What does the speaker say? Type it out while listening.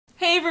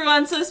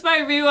everyone, so this is my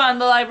review on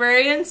The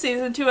Librarians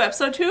Season 2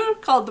 Episode 2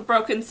 called The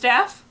Broken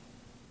Staff.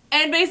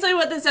 And basically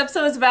what this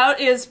episode is about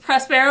is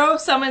Prospero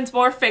summons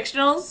more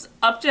fictionals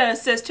up to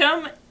assist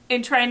him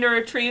in trying to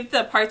retrieve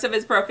the parts of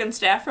his broken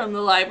staff from the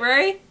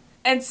library.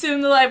 And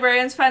soon the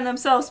librarians find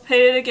themselves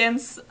pitted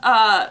against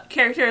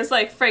characters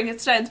like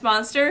Frankenstein's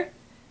monster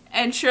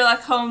and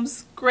Sherlock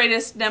Holmes'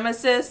 greatest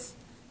nemesis,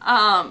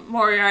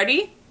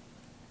 Moriarty.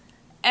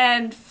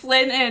 And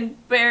Flynn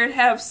and Baird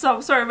have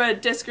some sort of a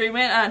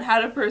disagreement on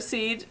how to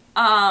proceed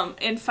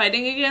in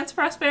fighting against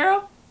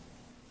Prospero.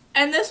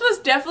 And this was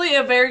definitely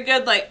a very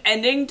good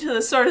ending to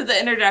the sort of the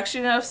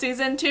introduction of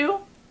Season 2.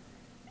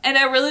 And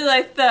I really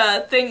like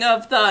the thing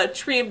of the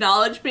Tree of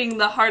Knowledge being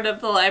the heart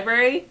of the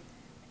library,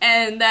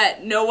 and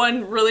that no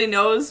one really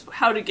knows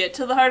how to get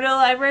to the heart of the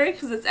library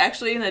because it's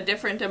actually in a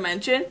different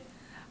dimension.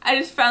 I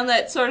just found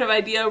that sort of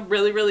idea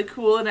really, really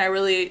cool, and I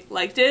really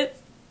liked it.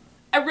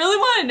 I really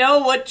want to know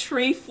what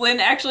tree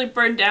Flynn actually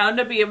burned down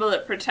to be able to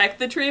protect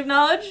the Tree of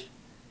Knowledge.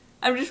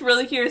 I'm just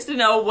really curious to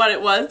know what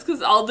it was,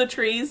 because all the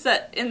trees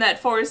in that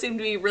forest seem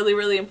to be really,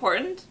 really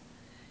important.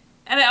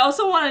 And I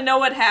also want to know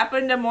what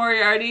happened to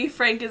Moriarty,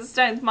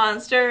 Frankenstein's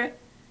monster,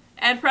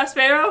 and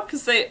Prospero,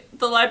 because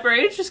the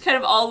librarians just kind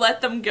of all let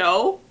them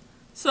go.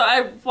 So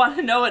I want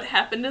to know what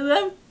happened to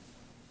them.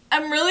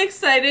 I'm really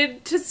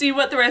excited to see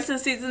what the rest of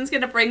the season is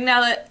going to bring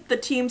now that the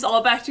team's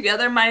all back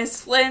together,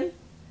 minus Flynn,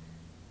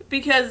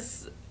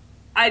 because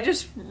I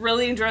just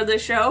really enjoyed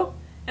this show.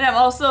 And I'm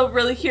also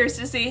really curious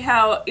to see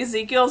how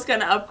Ezekiel's going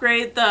to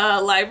upgrade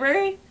the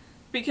library,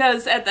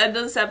 because at the end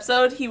of this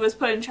episode he was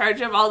put in charge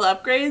of all the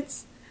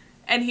upgrades,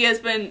 and he has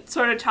been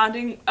sort of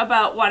taunting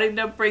about wanting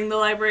to bring the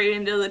library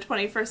into the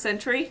 21st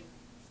century.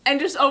 And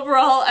just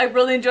overall, I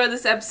really enjoyed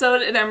this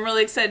episode, and I'm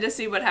really excited to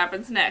see what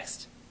happens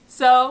next.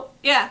 So,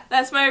 yeah,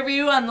 that's my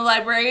review on The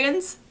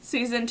Librarians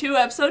Season 2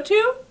 Episode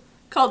 2,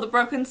 called The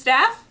Broken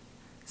Staff.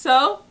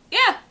 So,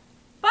 yeah,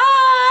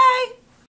 bye!